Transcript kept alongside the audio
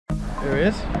Here he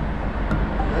is.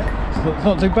 Yeah. It's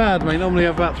not too bad, mate. Normally I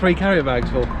have about 3 carrier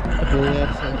bags full.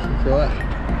 Yeah, it's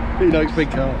alright. He likes big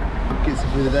carp. Gets it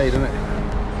through the day, doesn't it?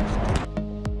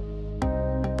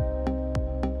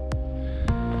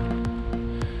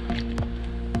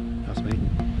 That's me.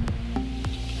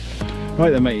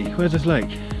 Right then, matey. Where's this lake?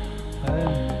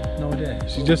 No idea.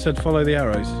 She just said follow the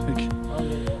arrows. Oh, yeah.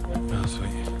 Oh,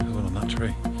 sweet. There's one on that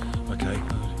tree. Okay.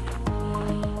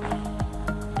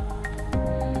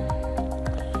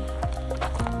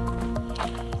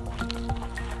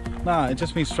 Nah, it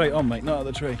just means straight on, mate, not at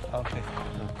the tree. Okay.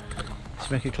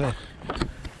 Let's make it clear.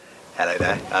 Hello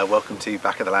there, welcome to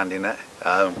Back of the Landing Net.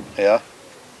 Yeah.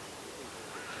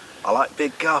 I like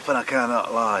big carp and I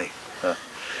cannot lie.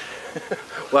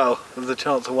 Well, there's a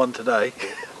chance of one today,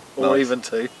 or Nice. even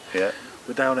 2. Yeah.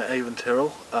 We're down at Avon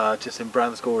Tyrrell, just in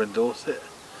Branscore in Dorset.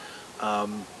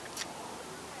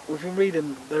 We've been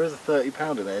reading there is a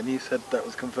 £30 in there, and you said that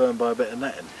was confirmed by a bit of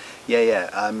netting. Yeah.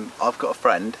 I've got a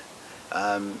friend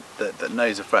that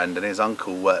knows a friend, and his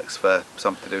uncle works for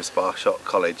something to do with Spa Shot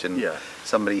College, and Yeah.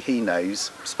 somebody he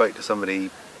knows spoke to somebody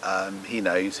he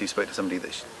knows who spoke to somebody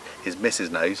that his missus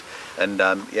knows, and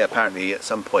yeah, apparently at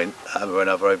some point or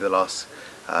another over the last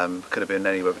could have been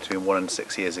anywhere between 1 and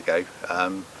 6 years ago,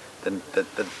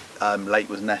 the lake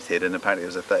was netted, and apparently it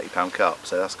was a £30 carp,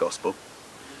 so that's gospel.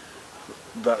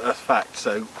 That's fact,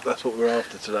 so that's what we're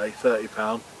after today,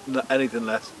 £30. Anything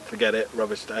less, forget it,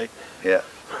 rubbish day. Yeah.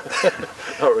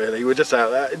 Not really, we're just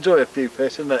out there, enjoy a few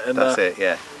fish, isn't it? And, That's it,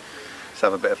 yeah. Let's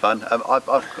have a bit of fun.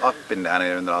 I've been down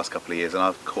here in the last couple of years, and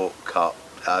I've caught carp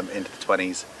into the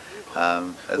 20s.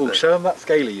 Oh, show them that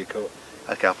scaly you caught.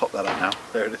 Okay, I'll pop that up now.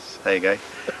 There it is. There you go.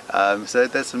 So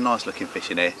there's some nice looking fish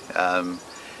in here.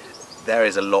 There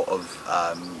is a lot of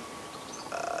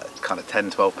kind of 10,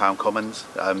 12 pound commons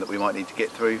that we might need to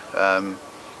get through.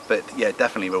 But yeah,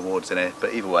 definitely rewards in here.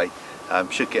 But either way,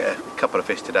 should get a couple of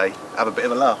fish today. Have a bit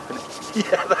of a laugh.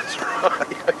 Yeah, that's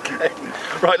right. Okay.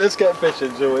 Right, let's get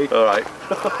fishing, shall we? All right.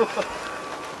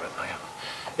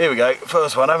 Here we go.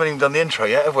 First one. I haven't even done the intro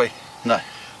yet, have we? No.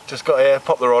 Just got here,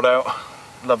 pop the rod out.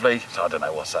 Lovely. I don't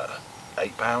know what's that.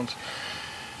 £8.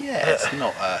 Yeah, it's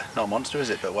not a monster, is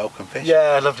it? But welcome fish.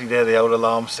 Yeah, lovely to hear the old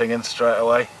alarm singing straight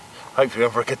away. Hopefully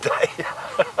over a good day.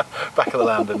 Back of the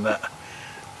landing net.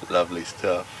 Lovely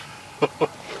stuff.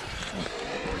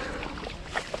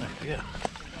 Yeah.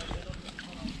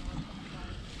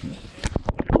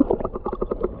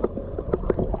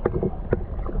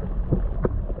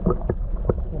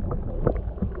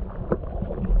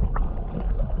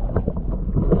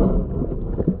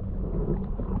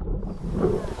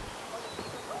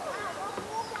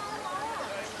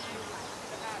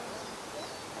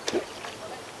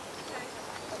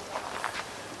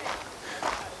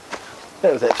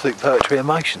 That was absolute poetry in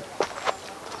motion.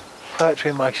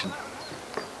 Poetry in motion.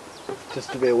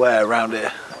 Just to be aware around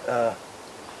here, I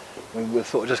mean, we've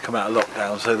sort of just come out of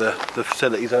lockdown, so the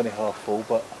facility's only half full,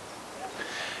 but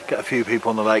get a few people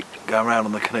on the lake going around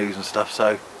on the canoes and stuff,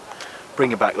 so bring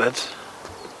your back leads.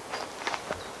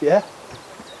 Yeah?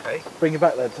 Hey? Bring your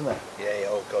back leads, isn't it? Yeah,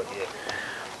 oh god, yeah.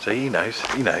 So he knows.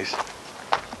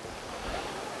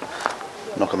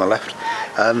 Knock on the left.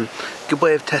 Good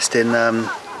way of testing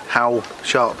how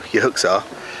sharp your hooks are.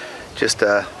 Just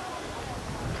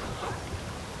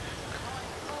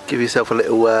give yourself a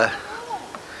little,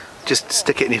 just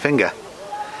stick it in your finger.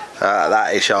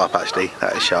 That is sharp actually,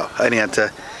 that is sharp. I only had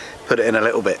to put it in a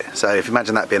little bit. So if you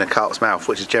imagine that being a carp's mouth,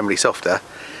 which is generally softer,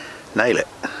 nail it.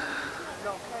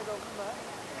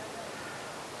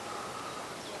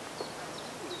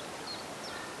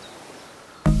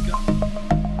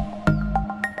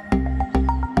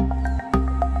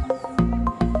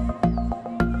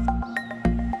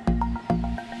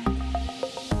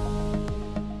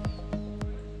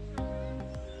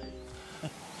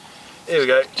 Here we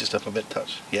go. Just up a bit,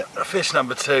 touch. Yeah. Fish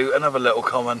number 2, another little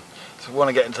common. So we want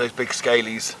to get into those big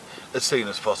scalies as soon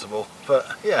as possible. But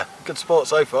yeah, good sport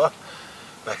so far.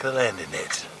 Back of the landing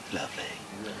net. Lovely.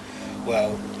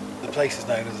 Well, the place is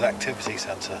known as the Activity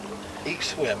Centre. Each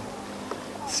swim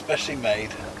is specially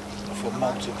made for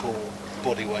multiple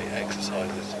bodyweight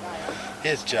exercises.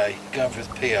 Here's Jay going for his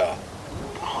PR.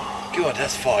 Go on,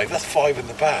 that's 5. That's 5 in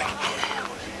the bag.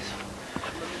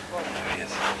 There he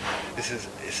is. This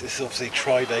is obviously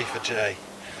try day for Jay.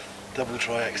 Double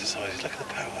try exercises. Look at the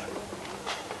power.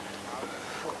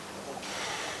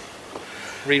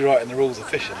 Rewriting the rules of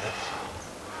fishing this.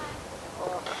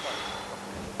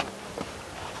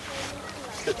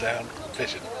 Sit down,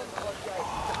 fishing.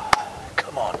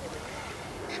 Come on.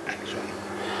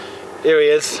 Here he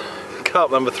is.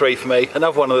 Carp number 3 for me.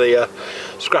 Another one of the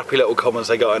scrappy little commons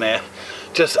they got in here.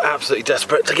 just absolutely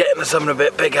desperate to get into something a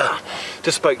bit bigger.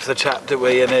 Just spoke to the chap, didn't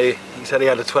we, and he said he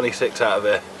had a 26 out of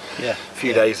here a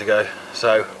few days ago.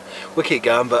 So we'll keep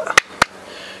going, but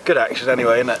good action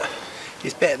anyway, isn't it?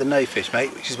 It's better than no fish,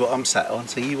 mate, which is what I'm sat on.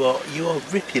 So you are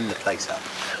ripping the place up.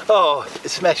 Oh,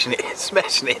 it's smashing it, it's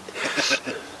smashing it.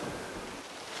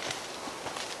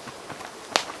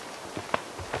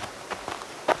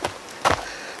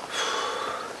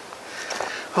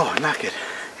 Oh, knackered.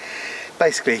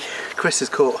 Basically, Chris has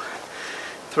caught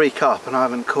 3 carp and I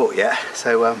haven't caught yet.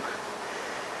 So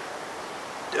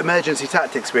emergency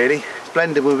tactics really.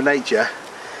 Blended with nature.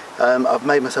 I've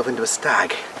made myself into a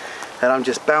stag. And I'm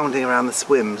just bounding around the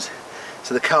swims,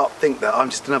 so the carp think that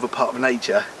I'm just another part of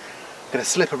nature. I'm going to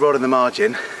slip a rod in the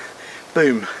margin,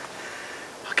 boom,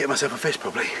 I'll get myself a fish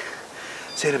probably.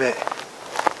 See you in a bit.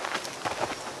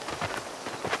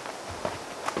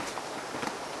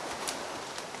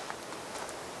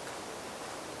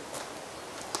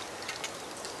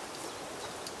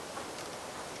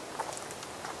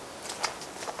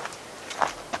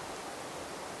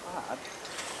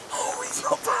 Oh, he's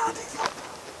not bad, he's not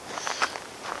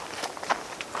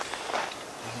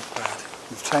bad.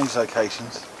 We've changed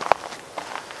locations,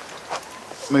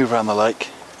 moved around the lake.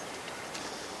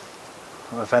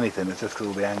 Well, if anything, it's just because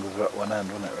all the angles are at one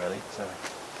end, wasn't it, really? So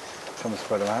come and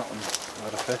spread them out and we've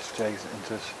had a fish. Jay's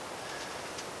into his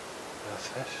first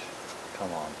fish.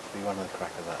 Come on, be one of the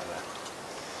crackers out of there.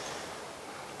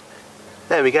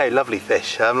 There we go, lovely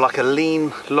fish. Like a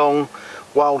lean, long,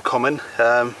 wild common.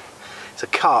 It's a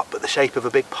carp, but the shape of a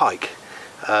big pike.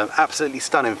 Absolutely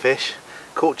stunning fish.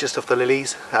 Caught just off the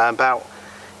lilies, about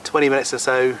 20 minutes or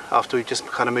so after we just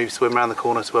kind of moved swim around the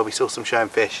corner to where we saw some showing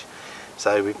fish.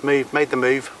 So we've made the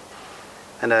move,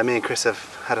 and me and Chris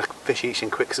have had a fish each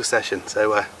in quick succession.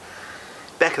 So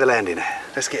back of the landing now.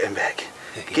 Let's get him back.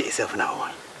 Get yourself another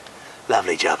one.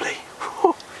 Lovely jubbly.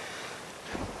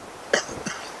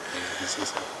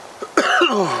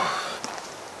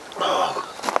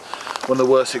 One of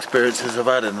the worst experiences I've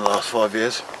had in the last 5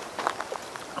 years.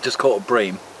 Just caught a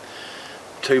bream.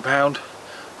 £2.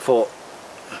 Thought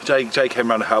Jay came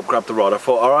around to help, grabbed the rod. I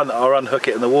thought I'll unhook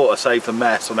it in the water, save the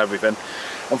mess on everything.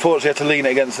 Unfortunately, I had to lean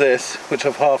it against this, which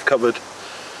I've half covered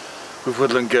with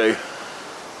woodland goo.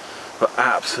 But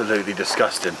absolutely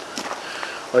disgusting.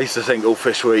 I used to think all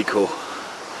fish were equal.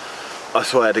 I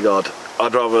swear to God,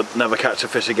 I'd rather never catch a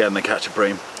fish again than catch a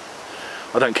bream.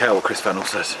 I don't care what Chris Fennell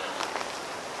says.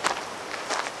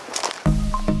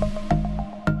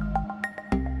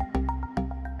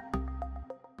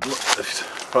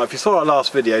 Right, if you saw our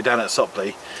last video down at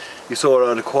Sopley, you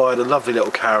saw I'd acquired a lovely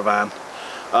little caravan,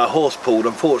 horse pulled.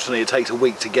 Unfortunately, it takes a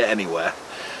week to get anywhere,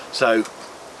 so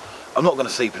I'm not going to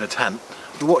sleep in a tent.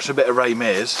 If you watch a bit of Ray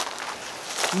Mears,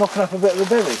 I'm mocking up a bit of the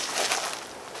billy.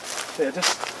 So yeah,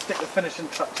 just stick the finishing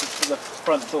touches to the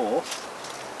front door,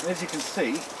 and as you can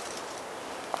see,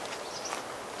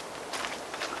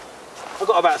 I've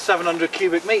got about 700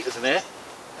 cubic metres in here.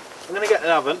 I'm going to get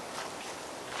an oven,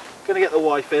 going to get the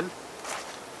wife in.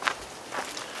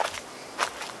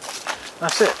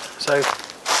 That's it. So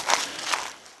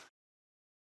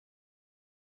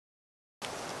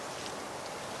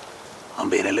I'm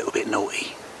being a little bit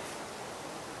naughty.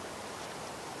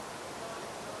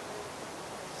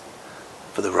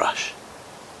 For the rush.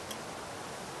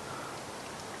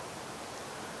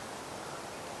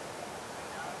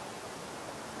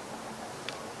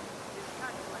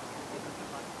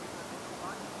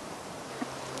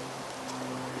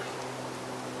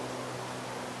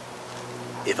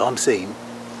 If I'm seen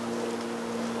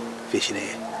fishing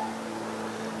here,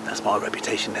 that's my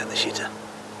reputation down the shitter.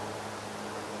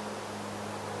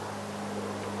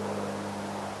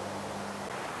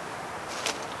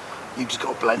 You just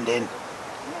got to blend in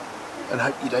and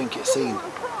hope you don't get seen.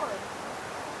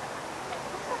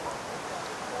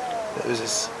 There was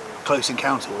this close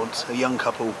encounter once, a young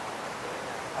couple,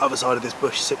 other side of this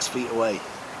bush, 6 feet away,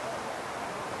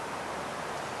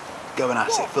 going at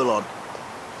it full on.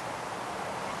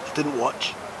 Didn't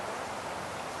watch,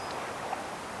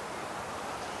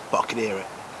 but I could hear it,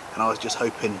 and I was just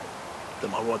hoping that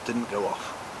my rod didn't go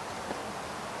off.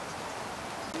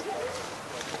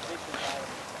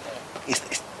 It's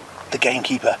the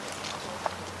gamekeeper.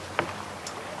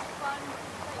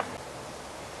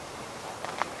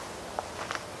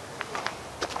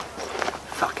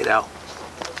 Fuck it out.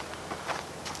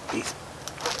 He's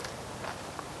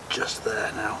just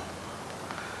there now.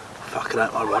 Fucking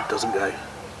out, my rod doesn't go.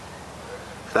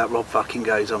 If that rod fucking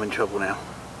goes, I'm in trouble now.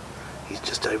 He's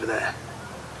just over there.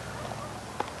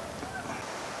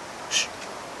 Shh.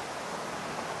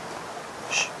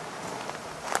 Shh.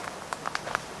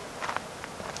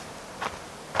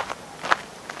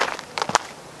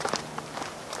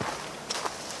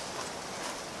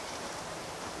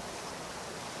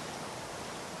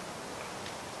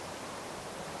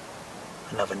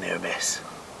 Another near miss.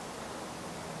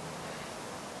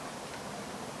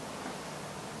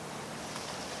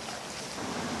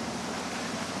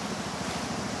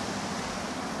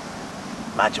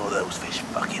 Imagine what those fish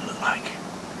fucking look like.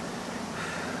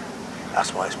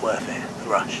 That's why it's worth it, the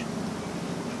rush.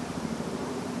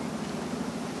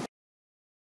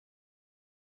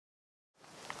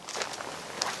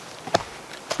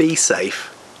 Be safe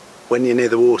when you're near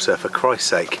the water, for Christ's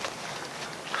sake.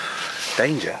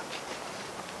 Danger.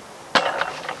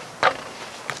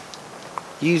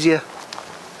 Use your...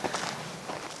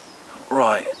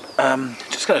 Right,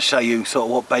 just going to show you sort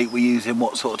of what bait we're using,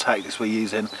 what sort of tactics we're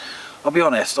using. I'll be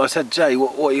honest, I said, Jay,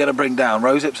 what are you going to bring down?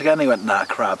 Rose hips again? He went, nah,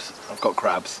 crabs. I've got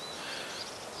crabs.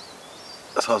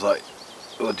 So I was like,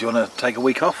 well, do you want to take a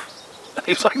week off? And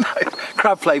he was like, no,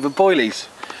 crab flavoured boilies.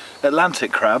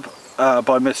 Atlantic crab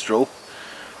by Mistral.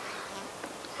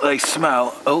 They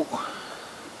smell, oh.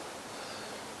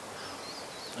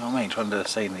 You know what I mean? Trying to do a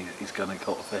scene, he's going to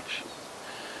caught a fish.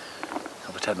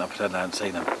 I pretend I haven't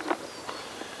seen him.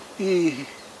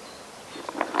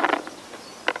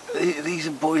 These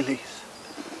are boilies.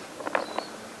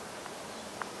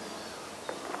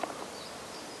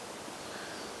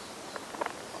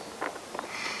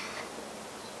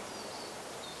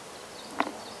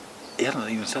 He hasn't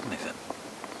even said anything.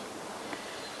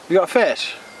 You got a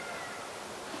fish?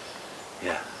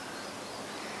 Yeah.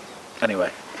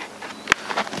 Anyway.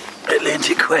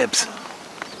 Atlantic crabs.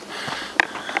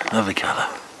 Lovely colour.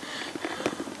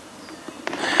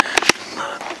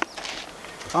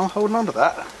 I'm holding on to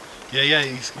that. Yeah,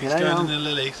 he's going in the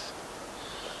lilies.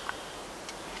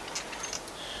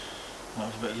 Might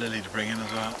have a bit of lily to bring in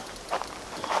as well.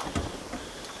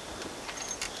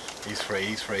 He's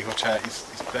free, watch out, he's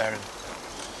bearing.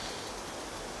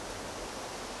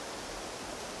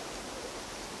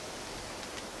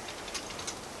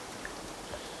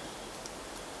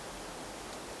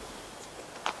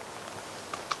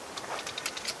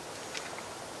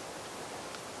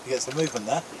 You get some movement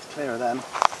there. He's clear of them.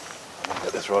 I'm gonna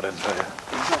get this rod in for you.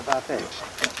 He's not a bad fish.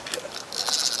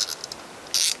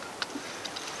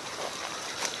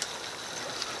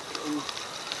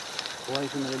 Away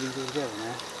from the lilies altogether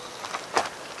now.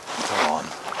 Come on.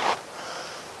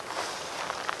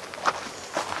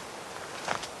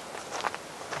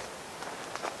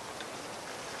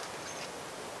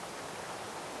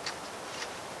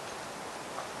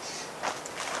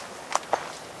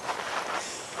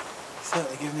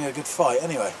 Certainly giving me a good fight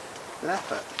anyway. Good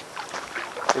effort.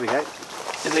 Here we go.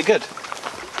 Is it good?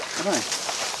 I know.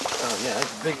 Oh yeah,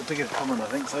 it's biggest common I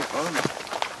think so far, isn't it?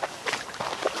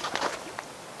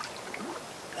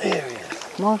 Here he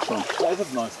is. Nice one. That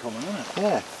is a nice common, isn't it?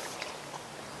 Yeah.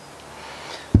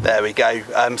 There we go.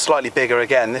 Slightly bigger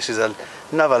again. This is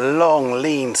another long,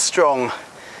 lean, strong,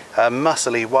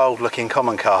 muscly, wild-looking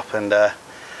common carp, and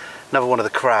another one of the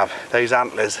crab. Those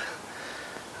antlers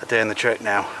are doing the trick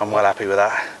now. I'm well happy with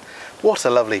that. What a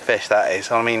lovely fish that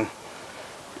is. I mean,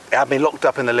 it had me locked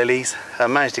up in the lilies. I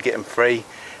managed to get him free.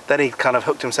 Then he kind of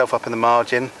hooked himself up in the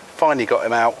margin. Finally got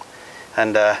him out,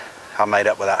 and I made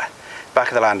up with that. Back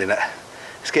of the landing net.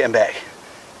 Let's get him back.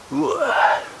 What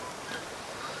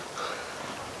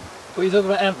are you talking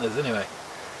about antlers anyway?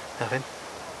 Nothing.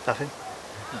 Nothing.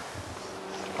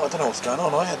 I don't know what's going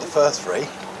on. I had the first three.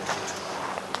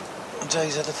 And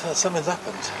Jay's had the first. Something's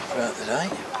happened throughout the day.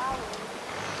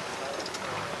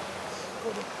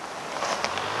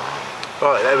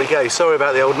 Right, there we go. Sorry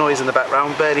about the old noise in the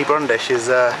background. Bernie Brundish is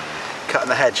cutting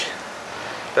the hedge.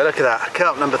 But look at that.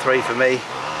 Carp number 3 for me.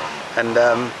 And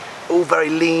all very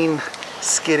lean,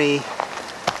 skinny,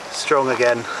 strong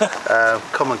again.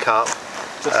 Common carp.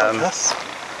 Just like us.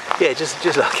 Yeah, just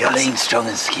like us. Lean, strong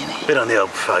and skinny. Bit on the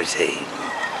old protein.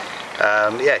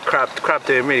 Yeah, crab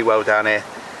doing really well down here,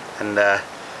 and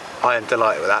I am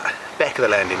delighted with that. Back of the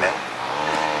landing net.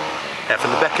 Now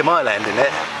from the back of my landing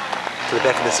net to the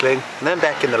back of the sling, and then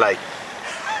back in the lake.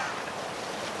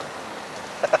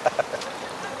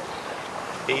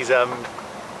 He's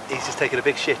just taking a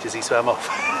big shit as he swam off.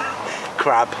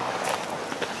 Crab.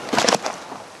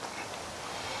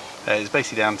 It's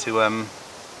basically down to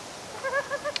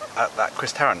that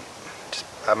Chris Tarrant, just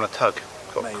having a tug.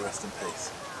 May you rest in peace.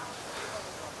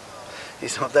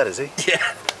 He's not dead, is he?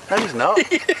 Yeah. No, he's not.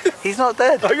 He's not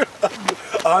dead.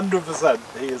 100%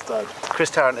 he is dead. Chris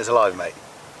Tarrant is alive, mate.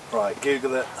 Right,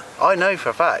 Google it. I know for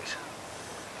a fact.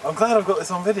 I'm glad I've got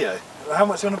this on video. How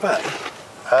much do you want to bet?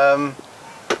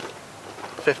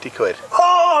 50 quid.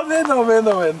 Oh, I'm in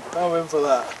for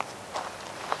that.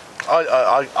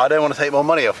 I don't want to take more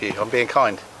money off you. I'm being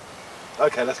kind.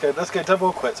 Okay, let's go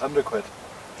double quits, 100 quid.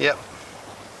 Yep.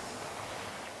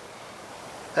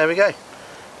 There we go.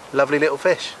 lovely little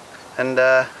fish, and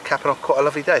capping off quite a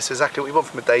lovely day. So exactly what we want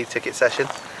from a day ticket session.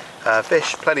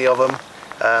 Fish, plenty of them,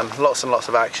 lots and lots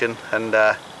of action, and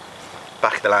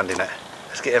back at the landing net.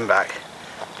 Let's get him back.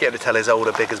 Get him to tell his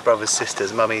older, biggers, brothers,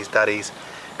 sisters, mummies, daddies,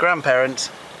 grandparents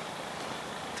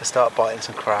to start biting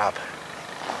some crab.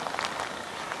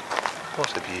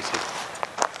 What a beauty.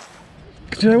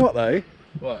 Do you know what though?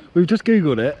 What? We've just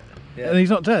googled it, Yeah. and he's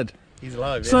not dead. He's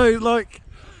alive, yeah. So like,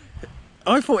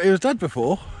 I thought he was dead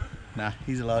before. Nah,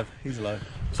 he's alive, he's alive.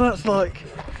 So that's like,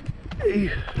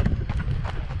 it's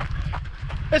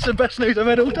the best news I've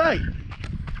had all day.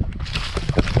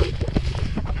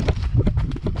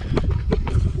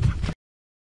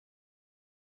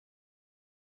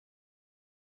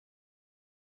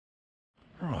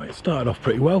 Right, it started off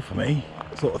pretty well for me.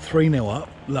 Sort of 3-0 up,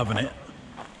 loving it.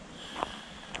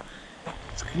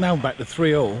 It's now back to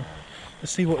 3-all.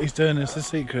 Let's see what he's doing as the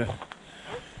secret.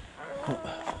 What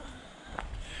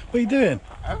are you doing?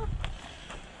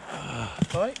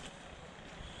 Right?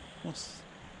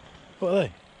 What are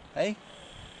they? Hey?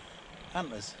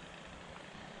 Antlers.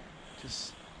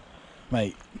 Just...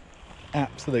 Mate,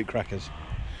 absolute crackers.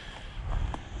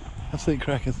 Absolute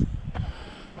crackers.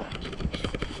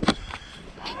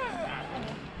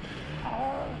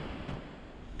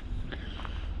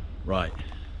 Right,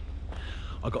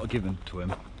 I've got to give him to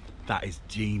him. That is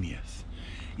genius.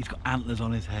 He's got antlers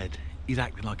on his head. He's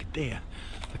acting like a deer.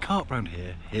 The carp round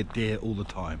here, hear deer all the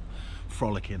time,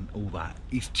 frolicking, all that.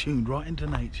 He's tuned right into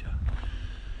nature.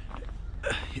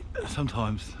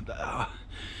 Sometimes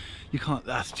you can't.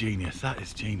 That's genius. That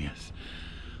is genius.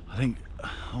 I think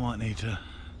I might need to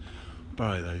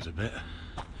borrow those a bit.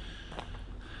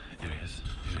 Here he is.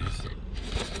 Here he is.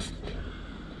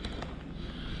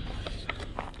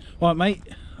 Right, mate.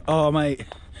 Oh, mate.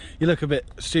 You look a bit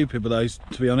stupid with those,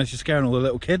 to be honest. You're scaring all the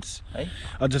little kids. Hey?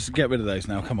 I'll just get rid of those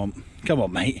now. Come on. Come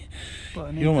on, mate.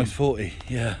 You're almost 40.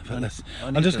 Yeah, but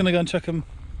I'm just going to go and chuck them.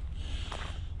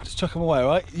 Just chuck them away, all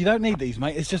right? You don't need these,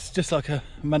 mate. It's just like a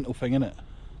mental thing, isn't it?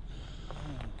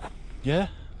 Yeah?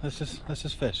 Let's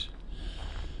just fish.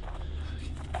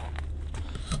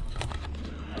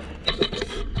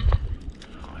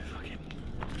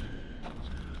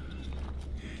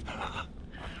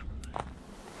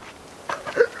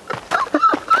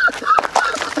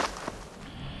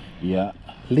 Yeah.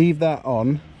 Leave that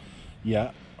on,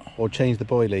 Yeah. or change the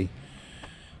boilie.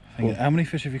 How many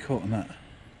fish have you caught on that?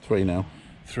 3 now.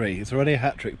 3. It's already a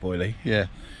hat-trick boilie. Yeah.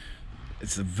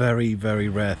 It's a very, very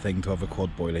rare thing to have a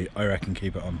quad boilie. I reckon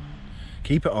keep it on.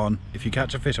 Keep it on. If you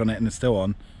catch a fish on it and it's still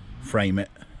on, frame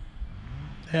it.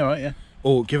 Yeah, right, yeah.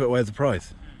 Or give it away as a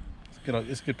prize.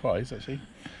 It's a good prize, actually.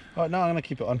 All right, no, I'm going to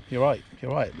keep it on. You're right,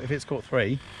 you're right. If it's caught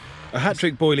 3... A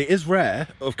hat-trick boilie is rare,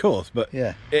 of course, but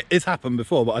Yeah. it's happened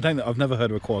before, but I've never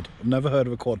heard of a quad. I've never heard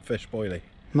of a quad fish boilie.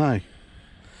 No.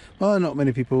 Well, not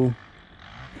many people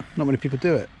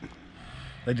do it.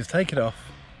 They just take it off.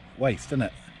 Waste, isn't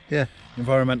it? Yeah.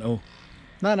 Environmental.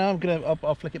 No,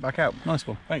 I'll flick it back out. Nice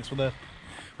one. Thanks for the...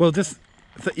 Well,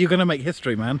 you're going to make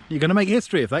history, man. You're going to make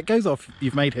history. If that goes off,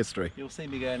 you've made history. You'll see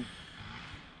me going...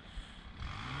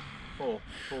 4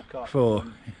 carp. 4.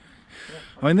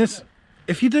 I mean,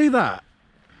 if you do that,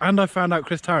 and I found out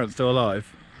Chris Tarrant's still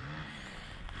alive,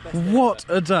 what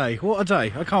a day, what a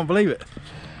day. I can't believe it.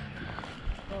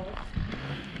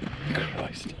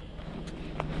 Christ.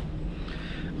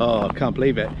 Oh, I can't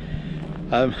believe it.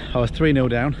 I was 3-0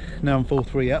 down, now I'm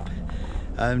 4-3 up.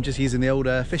 Just using the old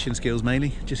fishing skills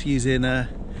mainly, just using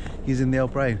the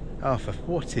old brain. Oh,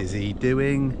 what is he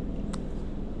doing?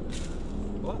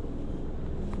 What?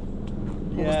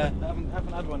 Yeah, I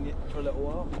haven't had one yet for a little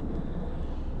while.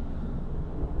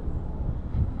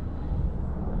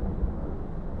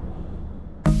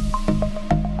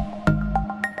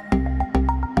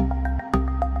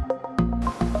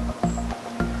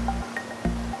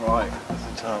 Right,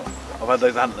 listen to I've had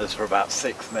those antlers for about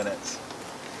 6 minutes.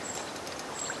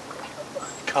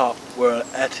 Carp were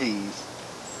at ease.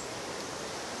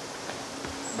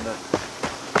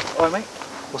 Alright, mate.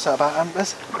 What's that about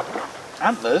antlers?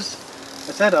 Antlers?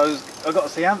 I said I got to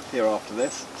see Anthea after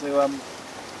this to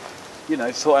you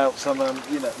know, sort out some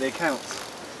you know, the accounts.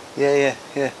 Yeah.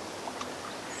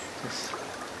 It's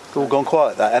all gone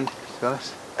quiet that end, to be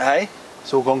honest. Hey?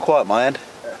 It's all gone quiet my end.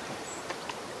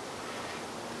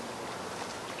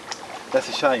 That's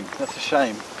a shame. That's a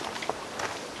shame.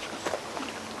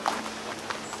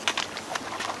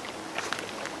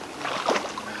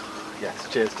 Yes,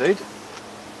 cheers, dude.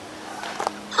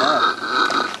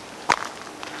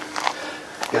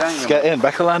 Let's get in,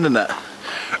 back a landing net.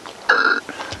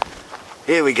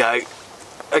 Here we go.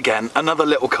 Again, another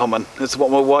little common. That's what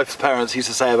my wife's parents used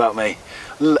to say about me.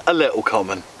 A little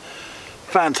common.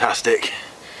 fantastic.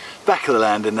 Back of the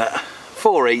landing net,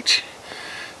 4 each,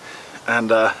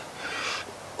 and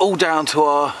all down to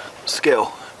our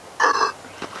skill.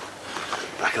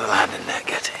 Back of the landing net,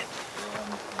 get in.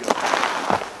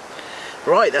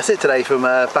 Right, that's it today from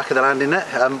Back of the Landing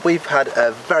Net. We've had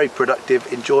a very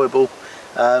productive, enjoyable,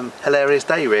 hilarious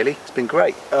day really. It's been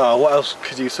great. Oh, what else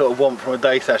could you sort of want from a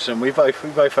day session? We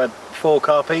both had 4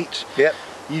 carp each. Yep.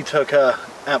 You took a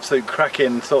absolute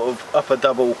cracking sort of upper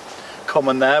double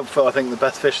common there for I think the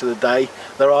best fish of the day.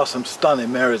 There are some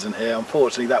stunning mirrors in here.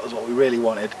 Unfortunately that was what we really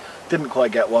wanted. Didn't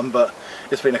quite get one, but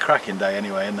it's been a cracking day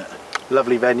anyway, isn't it?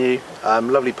 Lovely venue,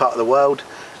 lovely part of the world.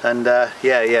 And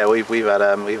yeah, we've had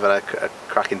a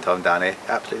cracking time down here.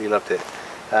 Absolutely loved it.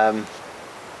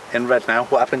 In red now.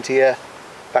 What happened to your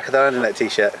Back of the Landing Net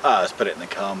t-shirt? Ah, let's put it in the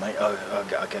car, mate. I'll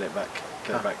get it back.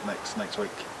 Get it back next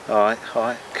week. All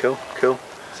right, cool.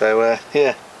 So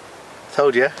yeah,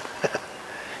 told you,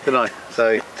 didn't I?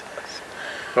 So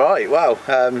right, well,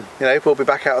 you know, we'll be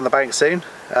back out on the bank soon.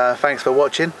 Thanks for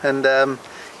watching, and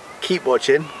keep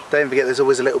watching. Don't forget, there's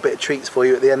always a little bit of treats for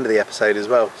you at the end of the episode as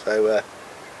well. So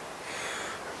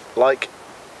like,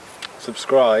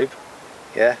 subscribe,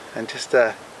 yeah, and just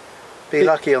be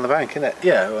lucky on the bank, innit?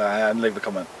 Yeah, and leave a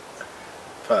comment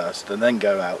first, and then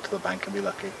go out to the bank and be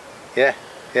lucky. Yeah.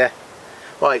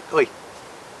 Right, oi.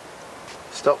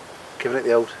 Stop giving it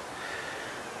the old.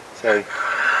 So,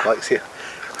 like, see.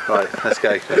 Right, let's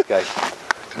go.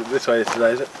 This way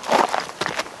today, is it?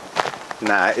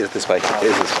 Nah, it is this way. It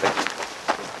is this way.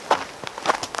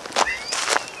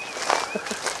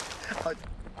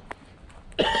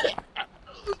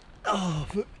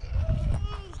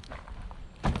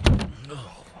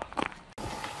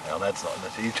 No, that's not in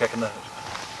it. Are you checking that?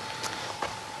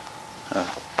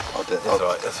 I'll do it.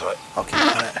 That's alright. I'll keep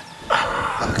it.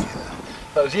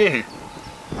 That was you.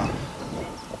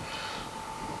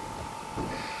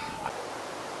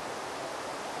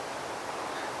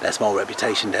 That's my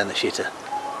reputation down the shitter.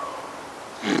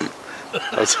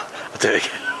 I'll do it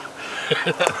again.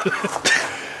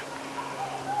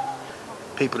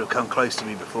 People have come close to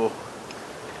me before.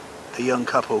 A young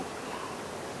couple.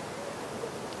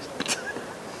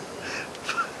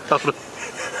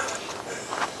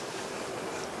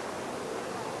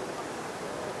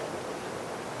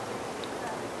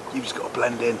 You've just got to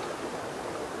blend in.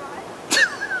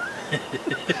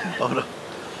 Hold on.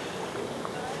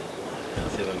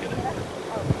 Let's see if I can get it.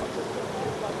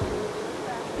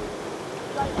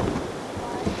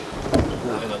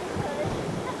 Hang on.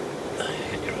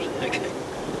 Okay.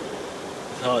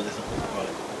 It's hard, isn't it?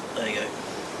 Right. There you go.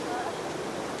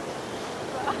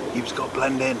 You've just got to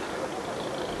blend in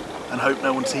and hope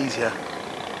no one sees you.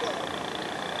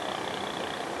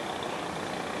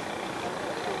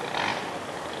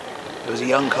 There was a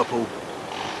young couple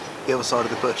the other side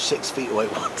of the bush, 6 feet away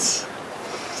once.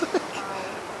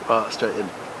 Right, straight in.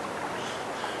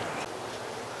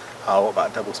 Oh, what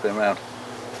about a double spin round?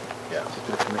 Yeah, just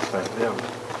do it from this way. Yeah.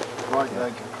 Right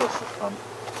leg across the front.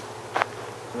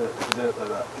 Do it like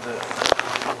that. Do it.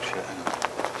 Oh shit, hang on.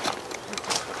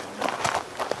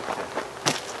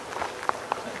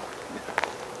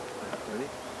 Ready?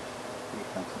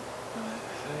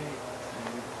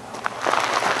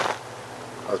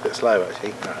 I was a bit slow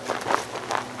actually. Right.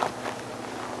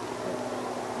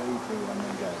 3, 2, 1,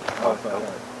 then go. Oh,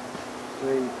 sorry.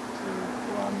 3, 2,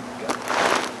 1, go.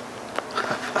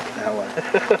 Fucking hell, mate.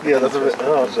 Yeah, that's a bit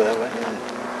hard there, mate.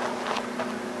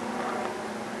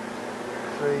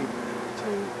 3, 2,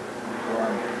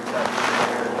 1, go.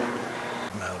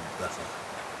 No, that's not.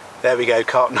 There we go,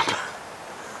 carp number.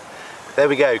 There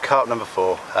we go, carp number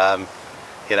 4.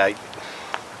 You know,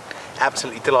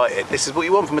 absolutely delighted. This is what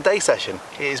you want from a day session.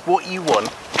 It is what you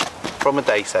want from a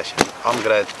day session. I'm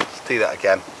gonna do that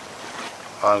again.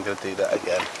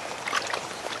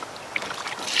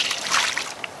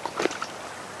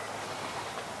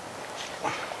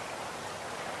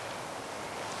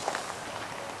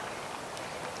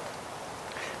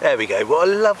 There we go. What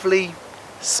a lovely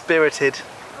spirited.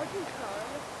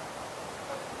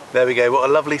 There we go. What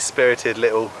a lovely spirited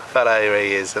little fella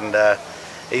he is, and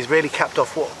he's really capped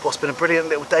off what's been a brilliant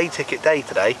little day ticket day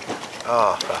today.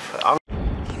 Oh,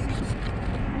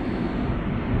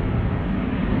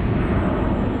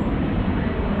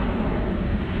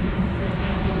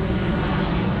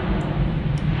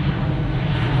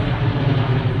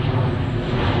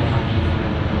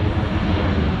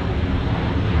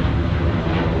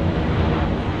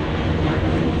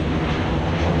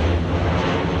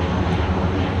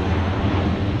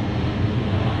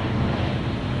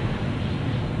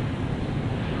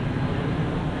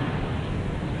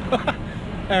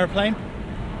 Airplane.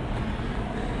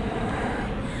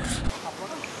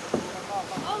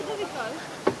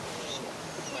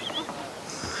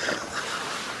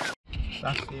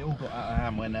 It all got out of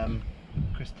hand when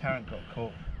Chris Tarrant got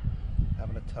caught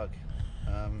having a tug.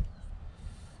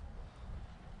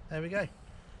 There we go,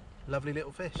 lovely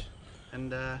little fish,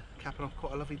 and capping off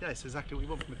quite a lovely day. So exactly what we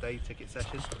want from a day ticket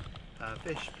session.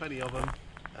 Fish, plenty of them,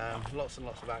 lots and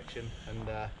lots of action, and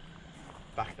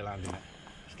back of the landing net.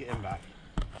 Let's get him back.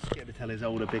 Let's get him to tell his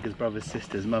older, biggest brothers,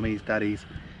 sisters, mummies, daddies,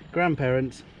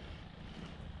 grandparents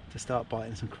to start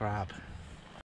biting some crab.